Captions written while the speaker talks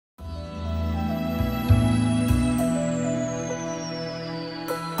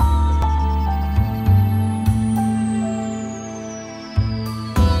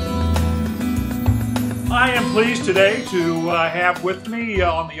pleased today to have with me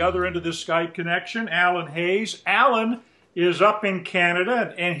on the other end of this Skype connection, Alan Hayes. Alan is up in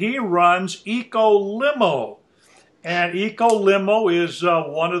Canada and he runs Limo. And Limo is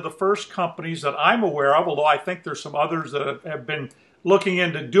one of the first companies that I'm aware of, although I think there's some others that have been looking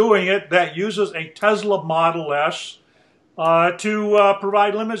into doing it, that uses a Tesla Model S to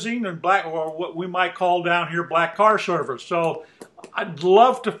provide limousine and black, or what we might call down here, black car service. So I'd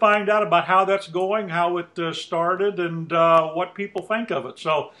love to find out about how that's going, how it started, and what people think of it.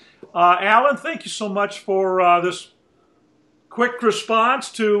 So, Alan, thank you so much for this quick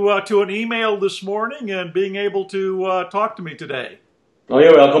response to an email this morning and being able to talk to me today. Oh,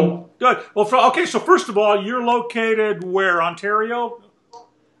 you're welcome. Good. Well, okay, so first of all, you're located where, Ontario?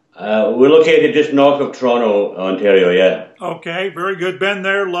 We're located just north of Toronto, Ontario, yeah. Okay, very good. Been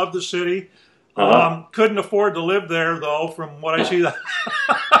there, love the city. Couldn't afford to live there though, from what I see.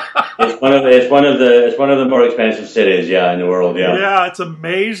 It's one of the more expensive cities, yeah, in the world, yeah. Yeah, it's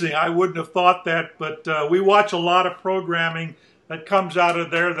amazing. I wouldn't have thought that, but we watch a lot of programming that comes out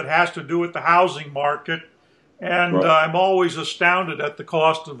of there that has to do with the housing market, and right. I'm always astounded at the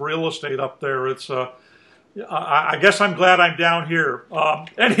cost of real estate up there. It's I guess I'm glad I'm down here.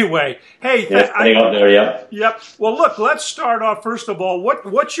 Anyway, hey, up there, yeah. Yep. Well, look, let's start off first of all.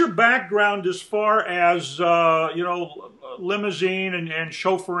 What's your background as far as you know, limousine and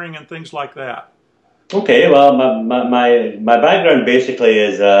chauffeuring and things like that? Okay. Well, my background basically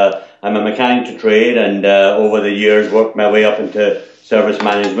is I'm a mechanic to trade, and over the years worked my way up into service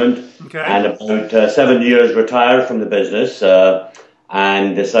management. Okay. And about 7 years retired from the business.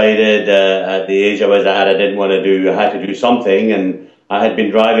 And decided at the age I was at, I had to do something, and I had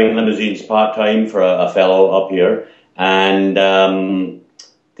been driving limousines part-time for a fellow up here, and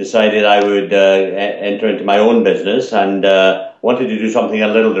decided I would enter into my own business, and wanted to do something a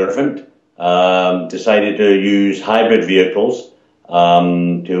little different. Decided to use hybrid vehicles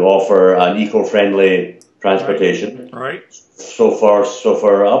to offer an eco-friendly transportation. Right. So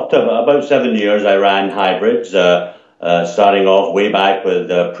for up to about 7 years, I ran hybrids. Starting off way back with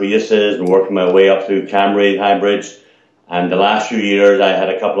Priuses and working my way up through Camry hybrids. And the last few years I had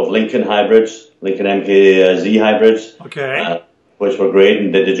a couple of Lincoln hybrids, Lincoln MKZ hybrids, okay, which were great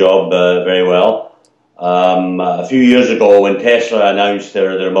and did the job very well. A few years ago when Tesla announced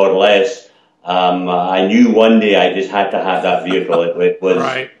their Model S, I knew one day I just had to have that vehicle. It was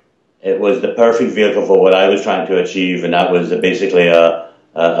right. It was the perfect vehicle for what I was trying to achieve, and that was basically a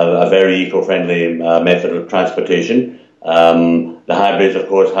very eco-friendly method of transportation. The hybrids, of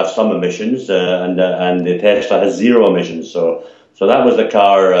course, have some emissions, and the Tesla has zero emissions. So that was the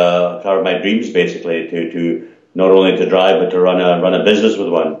car of my dreams, basically, to not only to drive but to run a business with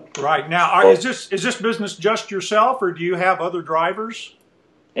one. Right now, is this business just yourself, or do you have other drivers?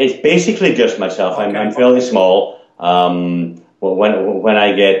 It's basically just myself. Okay. I'm fairly small. Well, when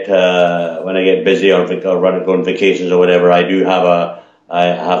I get busy or go on vacations or whatever, I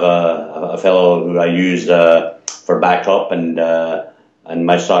have a fellow who I use for backup, and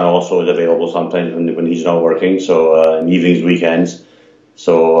my son also is available sometimes when he's not working. So in evenings, weekends.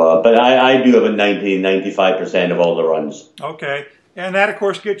 So, but I do about 95% of all the runs. Okay, and that of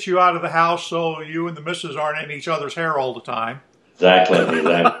course gets you out of the house, so you and the missus aren't in each other's hair all the time. Exactly.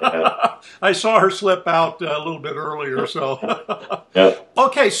 Yeah. I saw her slip out a little bit earlier. So. Yep.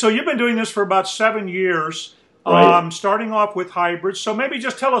 Okay, so you've been doing this for about 7 years. Right. Starting off with hybrids. So maybe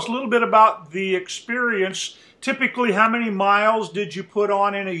just tell us a little bit about the experience. Typically, how many miles did you put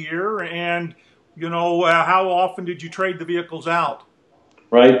on in a year? And, you know, how often did you trade the vehicles out?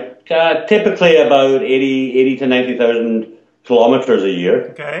 Right. Typically about 80 to 90,000 kilometers a year.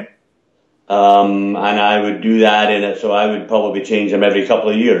 Okay. And I would do that so I would probably change them every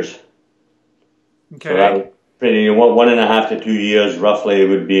couple of years. Okay. So that would pretty 1.5 to 2 years roughly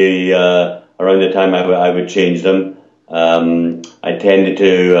would be around the time I would change them. I tended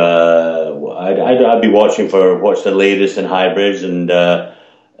to I'd be watching for what's the latest in hybrids, and as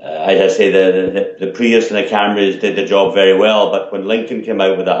I say, the Prius and the Camrys did the job very well. But when Lincoln came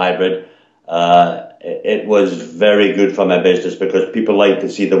out with a hybrid, it was very good for my business because people like to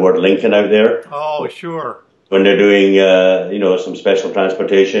see the word Lincoln out there. Oh, sure. When they're doing you know, some special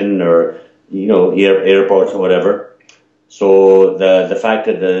transportation or, you know, airports or whatever. So the fact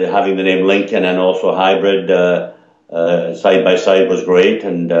that having the name Lincoln and also hybrid side by side was great,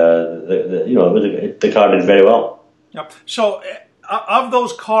 and you know, the car did very well. Yep. So of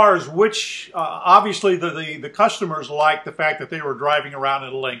those cars, which obviously the customers liked the fact that they were driving around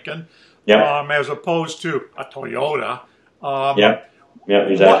in a Lincoln, yep. As opposed to a Toyota. Yeah,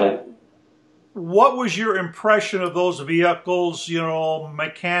 exactly. What was your impression of those vehicles, you know,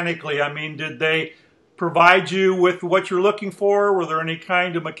 mechanically? I mean, did they provide you with what you're looking for? Were there any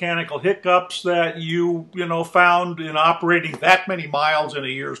kind of mechanical hiccups that you found in operating that many miles in a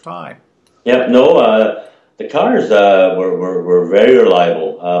year's time? Yep, no, the cars were very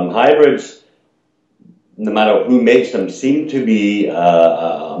reliable. Hybrids, no matter who makes them, seem to be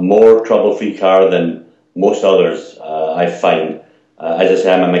a more trouble-free car than most others, I find. As I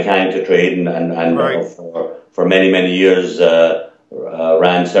say, I'm a mechanic to trade, and Right. for many, many years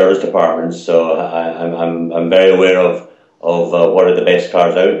ran service departments, so I'm very aware of what are the best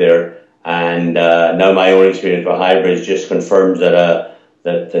cars out there. And now my own experience with hybrids just confirms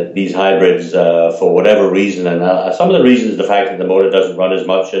that these hybrids, for whatever reason, and some of the reasons, the fact that the motor doesn't run as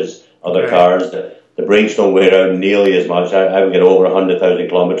much as other cars, the brakes don't wear out nearly as much. I would get over 100,000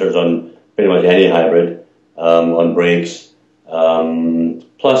 kilometers on pretty much any hybrid on brakes.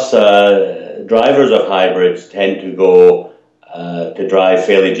 Plus, drivers of hybrids tend to go to drive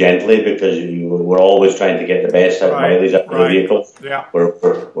fairly gently because we're always trying to get the best out mileage out of the vehicles. Yeah.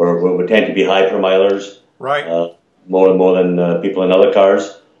 We tend to be hypermilers. Right. More than people in other cars.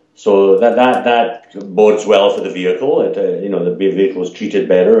 So that bodes well for the vehicle. The vehicle is treated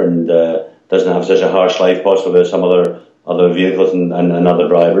better and doesn't have such a harsh life possibly as some other vehicles and other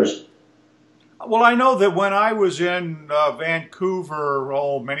drivers. Well, I know that when I was in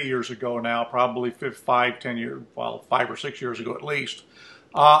Vancouver, many years ago now, probably 5 or 6 years ago at least,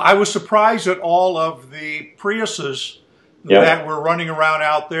 I was surprised at all of the Priuses that were running around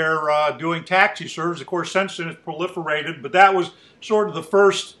out there doing taxi service. Of course, since then it's proliferated, but that was sort of the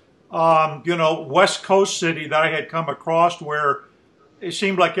first, West Coast city that I had come across where it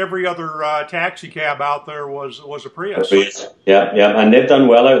seemed like every other taxi cab out there was a Prius. Yeah, and they've done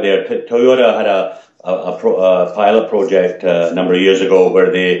well out there. Toyota had a pilot project a number of years ago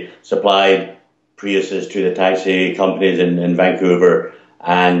where they supplied Priuses to the taxi companies in Vancouver,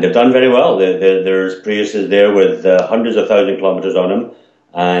 and they've done very well. There's Priuses there with hundreds of thousand kilometers on them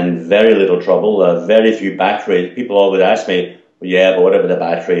and very little trouble, very few batteries. People always ask me, well, yeah, but what about the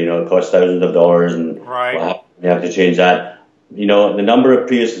battery? It costs thousands of dollars and you have to change that. The number of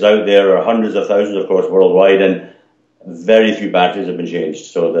Priuses out there are hundreds of thousands, of course, worldwide, and very few batteries have been changed.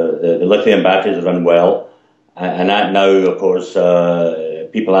 So the lithium batteries have run well. And that now, of course,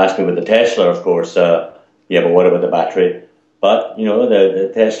 people ask me with the Tesla, of course, but what about the battery? But,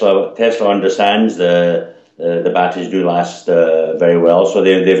 the Tesla understands the batteries do last very well. So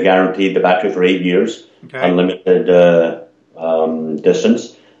they've guaranteed the battery for 8 years, unlimited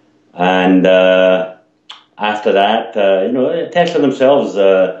distance. And after that, Tesla themselves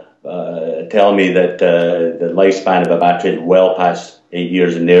tell me that the lifespan of a battery is well past 8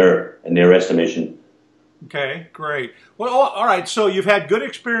 years in their estimation. Okay, great. Well, all right. So you've had good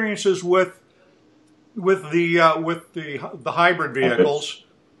experiences with the hybrid vehicles.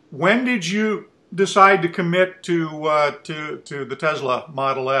 When did you decide to commit to the Tesla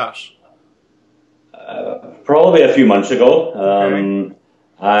Model S? Probably a few months ago.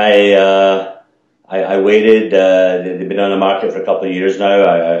 I waited. They've been on the market for a couple of years now.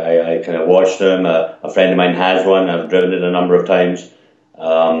 I kind of watched them. A friend of mine has one. I've driven it a number of times.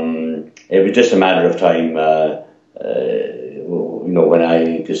 It was just a matter of time. When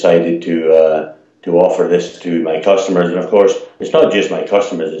I decided to offer this to my customers, and of course, it's not just my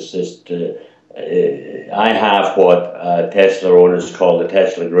customers. It's just I have what Tesla owners call the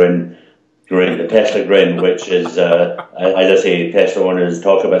Tesla grin, the Tesla grin, which is, as I say, Tesla owners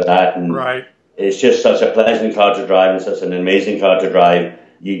talk about that, and it's just such a pleasant car to drive and such an amazing car to drive.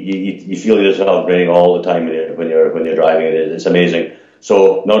 You feel yourself grinning all the time when you're driving it. It's amazing.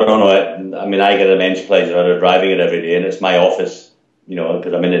 So no. I mean, I get immense pleasure out of driving it every day, and it's my office,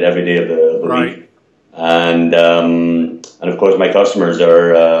 because I'm in it every day of the week. And of course, my customers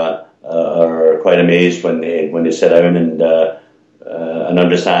are quite amazed when they sit down and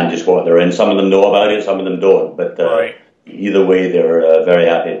understand just what they're in. Some of them know about it, some of them don't. But either way, they're very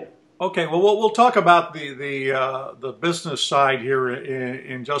happy. Okay, well, we'll talk about the business side here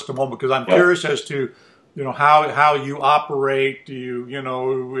in just a moment, because I'm curious as to how you operate. Do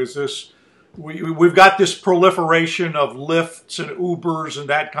you is this we've got this proliferation of Lyfts and Ubers and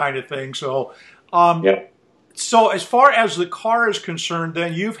that kind of thing. So so as far as the car is concerned,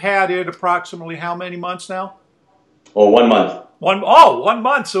 then you've had it approximately how many months now? Oh, 1 month. 1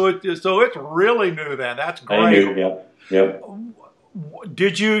 month. So it's really new then. That's great. I knew, yeah.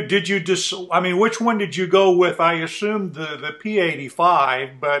 Did you just? I mean, which one did you go with? I assumed the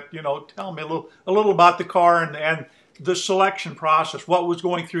P85, but tell me a little about the car and the selection process. What was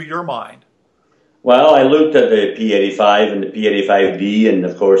going through your mind? Well, I looked at the P85 and the P85D, and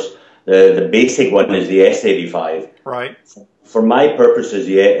of course the basic one is the S85. Right. For my purposes,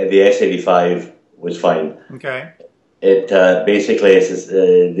 the S85 was fine. Okay. It basically is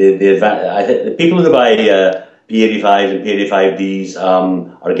I think the people who buy P85s and P85Ds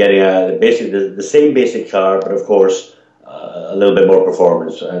are getting basically the same basic car, but of course a little bit more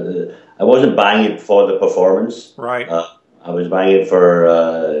performance. I wasn't buying it for the performance. Right. I was buying it for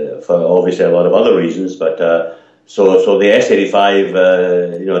obviously a lot of other reasons, but so the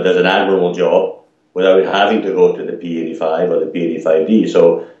S85 you know, does an admirable job without having to go to the P85 or the P85D.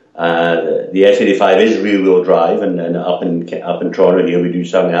 So the S85 is rear-wheel drive, and up in Toronto here we do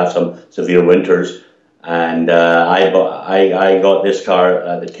certainly have some severe winters. And I got this car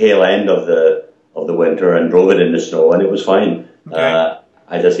at the tail end of the winter and drove it in the snow, and it was fine. Okay.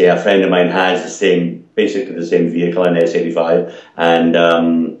 As I say, a friend of mine has basically the same vehicle, an S85, and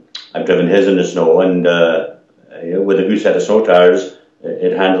I've driven his in the snow, and you know, with a good set of snow tires,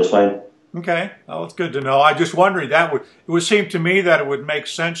 it handles fine. Okay, well, it's good to know. I just wondering it would seem to me that it would make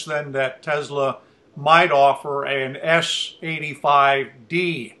sense then that Tesla might offer an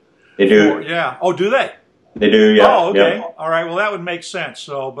S85D. They do. Yeah. Oh, do they? They do. Yeah. Oh, okay. Yeah. All right. Well, that would make sense.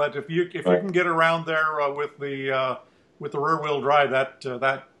 So, but if you can get around there with the rear wheel drive, that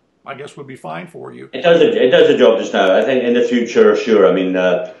I guess would be fine for you. It does a job just now. I think in the future, sure. I mean,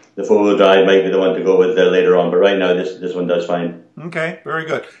 the 4-wheel drive might be the one to go with later on, but right now this one does fine. Okay, very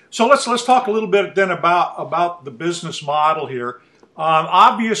good. So let's talk a little bit then about the business model here.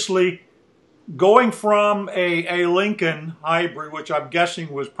 Obviously, going from a Lincoln hybrid, which I'm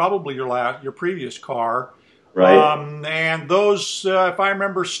guessing was probably your previous car, right? And those, if I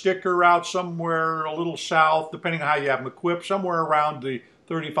remember, sticker out somewhere a little south, depending on how you have them equipped, somewhere around the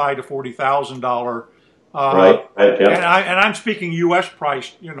 $35,000 to $40,000. Right. Yeah. And I'm speaking U.S.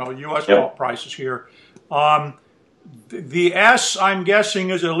 price, you know, U.S. prices here. The S, I'm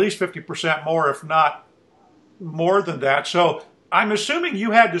guessing, is at least 50% more, if not more than that. So I'm assuming you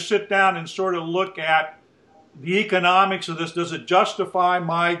had to sit down and sort of look at the economics of this. Does it justify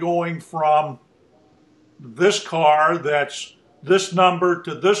my going from this car that's this number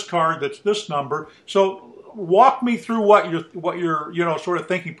to this car that's this number? So walk me through what your you know, sort of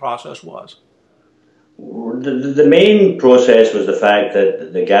thinking process was. The main process was the fact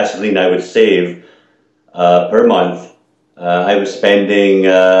that the gasoline I would save per month, I was spending,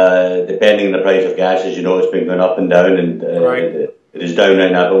 depending on the price of gas, as you know, it's been going up and down, and it is down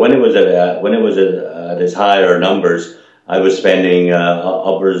right now. But when it was at its higher numbers, I was spending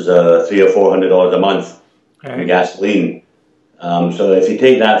upwards $300 or $400 a month in gasoline. So if you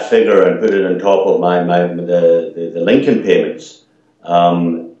take that figure and put it on top of the Lincoln payments,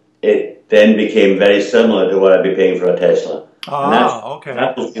 it then became very similar to what I'd be paying for a Tesla. Okay.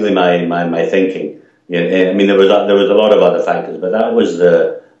 That was really my thinking. Yeah, I mean, there was a lot of other factors, but that was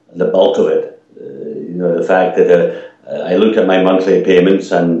the bulk of it. You know, the fact that I looked at my monthly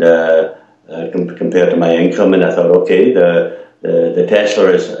payments and compared to my income, and I thought, okay, the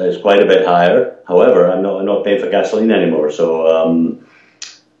Tesla is quite a bit higher. However, I'm not paying for gasoline anymore. So a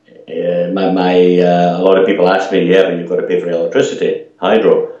lot of people ask me, yeah, but you've got to pay for electricity,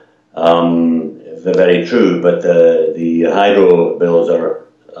 hydro. Very true, but the hydro bills are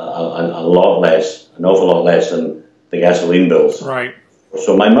a lot less, an awful lot less than the gasoline bills. Right.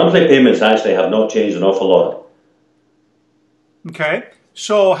 So my monthly payments actually have not changed an awful lot. Okay.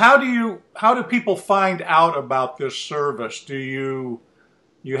 So how do people find out about this service? Do you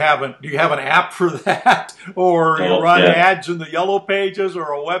have an app for that, or you run ads in the yellow pages,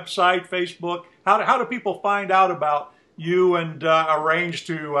 or a website, Facebook? How do people find out about you and arrange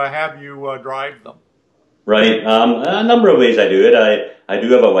to have you drive them? Right. A number of ways I do it. I do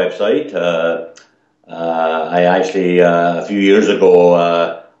have a website. I actually, a few years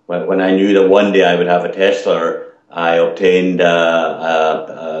ago, when I knew that one day I would have a Tesla, I obtained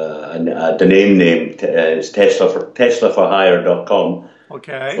a domain name. It's teslaforhire.com.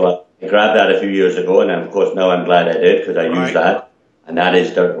 Okay. So I grabbed that a few years ago, and of course now I'm glad I did, because I use that. And that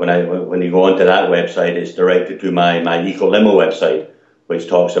is when you go onto that website, it's directed to my Limo website, which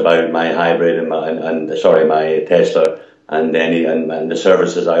talks about my hybrid and my Tesla and the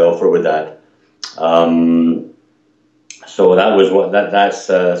services I offer with that. So that was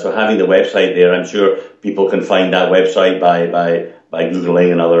so having the website there. I'm sure people can find that website by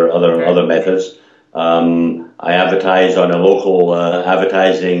Googling and other methods. I advertise on a local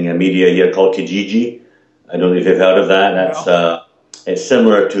advertising media here called Kijiji. I don't know if you've heard of that. That's it's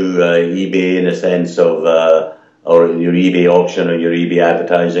similar to eBay in a sense of or your eBay auction or your eBay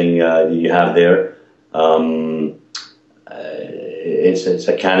advertising you have there. It's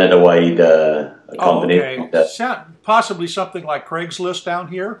a Canada-wide company. Possibly something like Craigslist down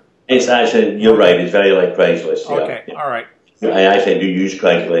here? It's actually, you're right, it's very like Craigslist. Okay, yeah. All right. I actually do use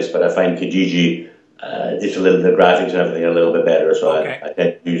Craigslist, but I find Kijiji just a little, the graphics and everything a little bit better, so Okay. I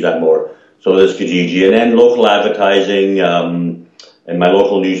tend to use that more. So there's Kijiji, and then local advertising in my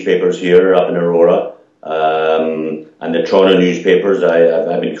local newspapers here up in Aurora, and the Toronto newspapers.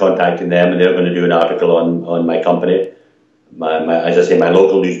 I've been contacting them, and they're going to do an article on my company. As I say, my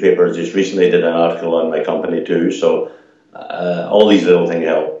local newspapers just recently did an article on my company too. So all these little things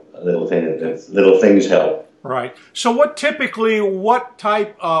help. Little things help. Right. So what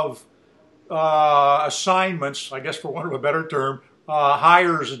type of assignments, I guess for want of a better term,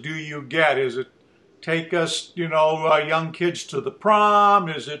 hires do you get? Is it take us, young kids to the prom?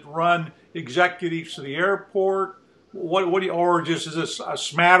 Is it run executives to the airport? Or just is this a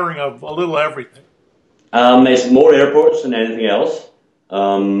smattering of a little everything? It's more airports than anything else.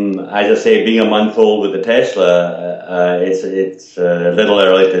 As I say, being a month old with the Tesla, it's a little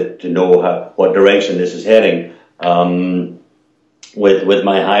early to know what direction this is heading. With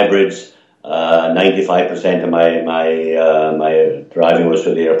my hybrids, 95% of my driving was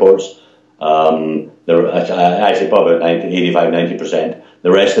to the airports. Actually, probably 85–90%.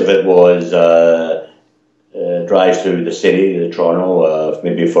 The rest of it was drives through the city, Toronto,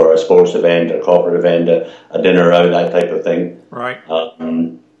 maybe for a sports event, a corporate event, a dinner out, that type of thing. Right.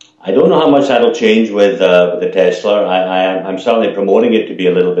 I don't know how much that'll change with the Tesla. I'm certainly promoting it to be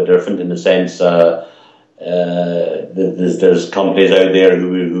a little bit different in the sense there's companies out there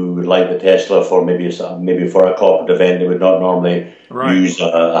who would like the Tesla for maybe for a corporate event they would not normally use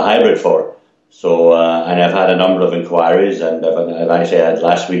a hybrid for. So and I've had a number of inquiries, and I've actually had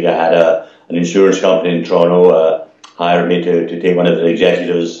last week I had an insurance company in Toronto hired me to take one of the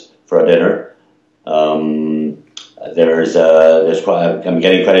executives for a dinner. I'm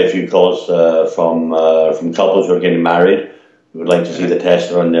getting quite a few calls from couples who are getting married who would like to see the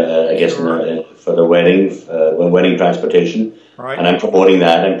Tesla on for the wedding transportation. Right. And I'm promoting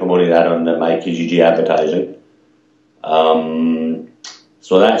that. I'm promoting that on my Kijiji advertising.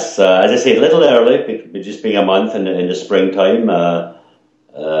 So that's as I say, a little early, just being a month in the springtime.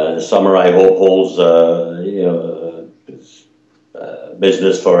 The summer, I hope, holds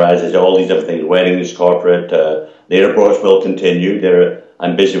business for, as I say, all these different things, weddings, corporate. The airports will continue.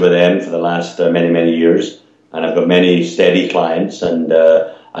 I'm busy with them for the last many years, and I've got many steady clients. And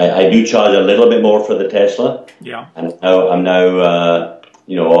I do charge a little bit more for the Tesla. Yeah. And I'm now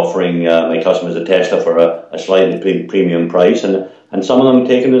offering my customers a Tesla for a slightly premium price, and some of them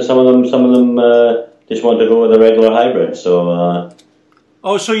taking it, some of them just want to go with a regular hybrid. So.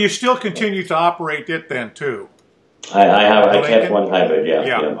 So you still continue to operate it then too? I kept one hybrid, yeah.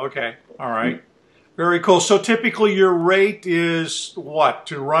 Yeah, okay. All right. Very cool. So typically your rate is what?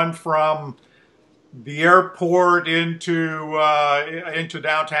 To run from the airport into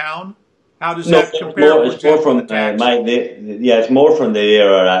downtown? How does that compare? It's more from it's more from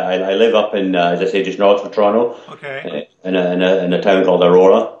there. I live up in, as I say, just north of Toronto. Okay. In a town called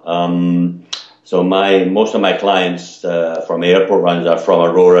Aurora. So most of my clients from airport runs are from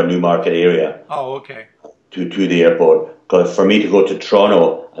Aurora, Newmarket area. Oh, okay. To the airport, because for me to go to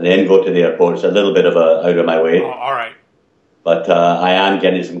Toronto and then go to the airport, it's a little bit of out of my way. Oh, all right. But I am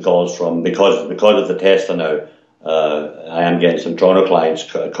getting some calls from because of the Tesla now. I am getting some Toronto clients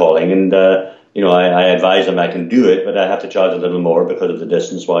calling, and I advise them I can do it, but I have to charge a little more because of the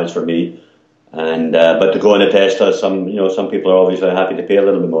distance wise for me. And but to go in a Tesla, some people are obviously happy to pay a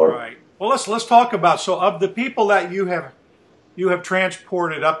little bit more. Right. Well, let's talk about, so of the people that you have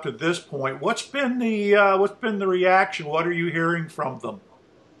transported up to this point, what's been the reaction? What are you hearing from them?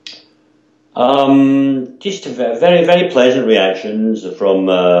 Just very, very pleasant reactions from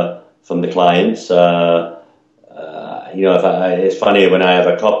the clients. It's funny when I have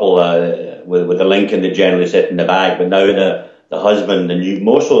a couple with a Lincoln, they generally sit in the back, but now the husband and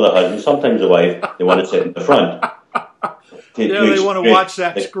most of the husband, sometimes the wife, they want to sit in the front. They want to watch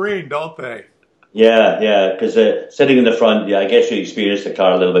that screen, don't they? Yeah, because sitting in the front, I guess you experience the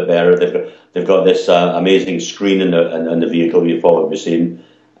car a little bit better. They've got this amazing screen in the vehicle you've probably seen,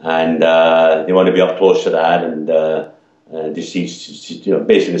 and they want to be up close to that and just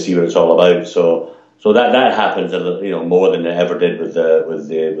basically see what it's all about. So that happens more than it ever did with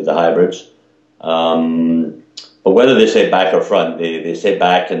the hybrids. But whether they sit back or front, they sit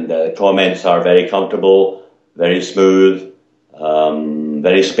back, and the comments are very comfortable, very smooth.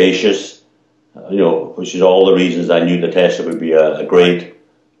 Very spacious, which is all the reasons I knew the Tesla would be a great,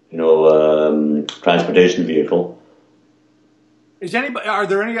 transportation vehicle. Are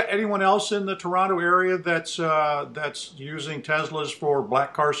there anyone else in the Toronto area that's using Teslas for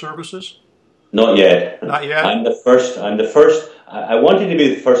black car services? Not yet. Not yet. I'm the first. I wanted to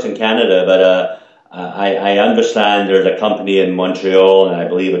be the first in Canada, but I understand there's a company in Montreal and I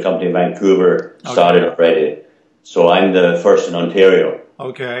believe a company in Vancouver started already. So I'm the first in Ontario.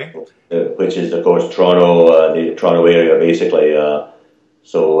 Okay. Which is, of course, Toronto, the Toronto area, basically.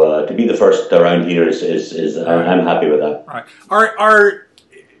 So to be the first around here is I'm happy with that. Right.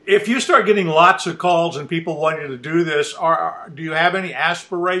 If you start getting lots of calls and people want you to do this, do you have any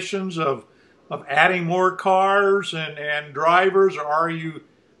aspirations of adding more cars and drivers, or are you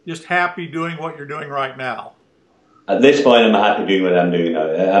just happy doing what you're doing right now? At this point, I'm happy doing what I'm doing now.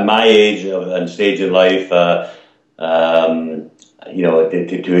 At my age and stage in life, you know,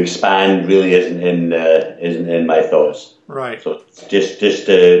 to expand really isn't in my thoughts. Right. So just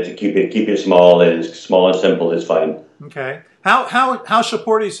to keep it small and simple is fine. Okay. How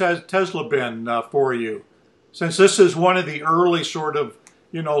supportive has Tesla been for you? Since this is one of the early sort of,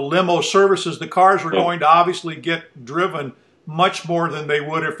 you know, limo services, the cars are going to obviously get driven much more than they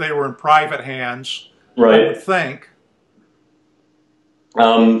would if they were in private hands. Right. I would think.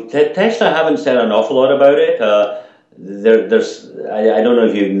 Tesla haven't said an awful lot about it. I don't know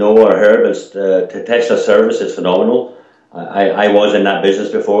if you know or heard, but Tesla service is phenomenal. I was in that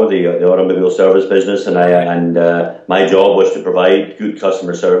business before, the automobile service business, and my job was to provide good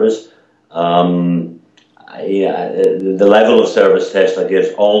customer service. The level of service Tesla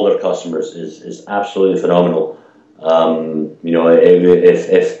gives all their customers is absolutely phenomenal. You know,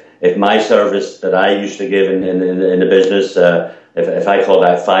 if my service that I used to give in the business, if I call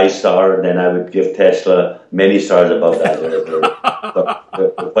that 5-star, then I would give Tesla many stars above that.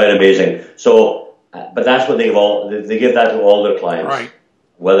 They're quite amazing. So. But that's what they give that to all their clients, right?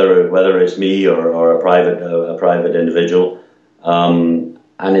 Whether it's me or a private individual, and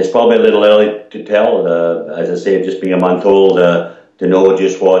it's probably a little early to tell. As I say, just being a month old, to know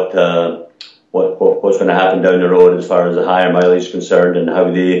just what's going to happen down the road as far as the higher mileage is concerned and how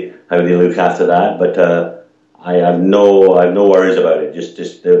they look after that. But I have no worries about it. Just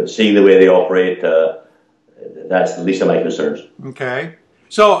seeing the way they operate, that's the least of my concerns. Okay.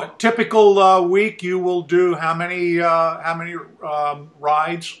 So, typical week, you will do how many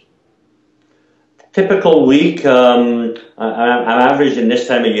rides? Typical week, I'm averaging this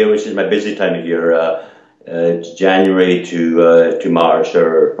time of year, which is my busy time of year, January to March,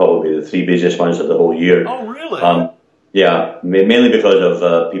 are probably the 3 busiest months of the whole year. Oh, really? Yeah, mainly because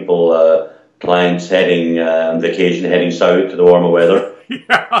of people, clients heading on vacation, heading south to the warmer weather.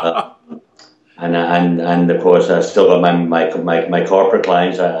 Yeah. And of course, I still got my corporate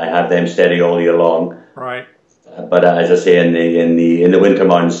clients. I have them steady all year long. Right. But as I say, in the winter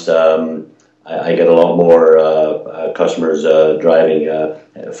months, I get a lot more customers driving,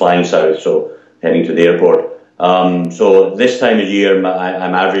 flying south, so heading to the airport. So this time of year,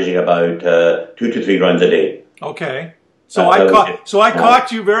 I'm averaging about 2 to 3 runs a day. Okay. So I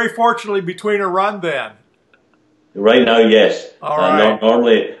caught you very fortunately between a run then. Right now, yes. All right.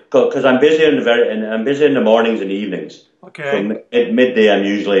 Normally, because I'm busy I'm busy in the mornings and evenings. Okay. So at midday, I'm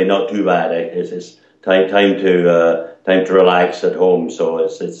usually not too bad. It's time to relax at home. So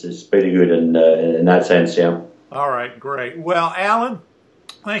it's pretty good in that sense, yeah. All right, great. Well, Alan,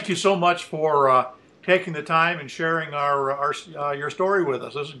 thank you so much for taking the time and sharing your story with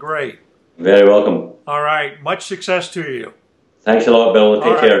us. This is great. Very welcome. All right. Much success to you. Thanks a lot, Bill.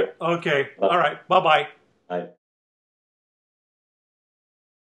 Take care. Okay. All right. Bye-bye. Bye.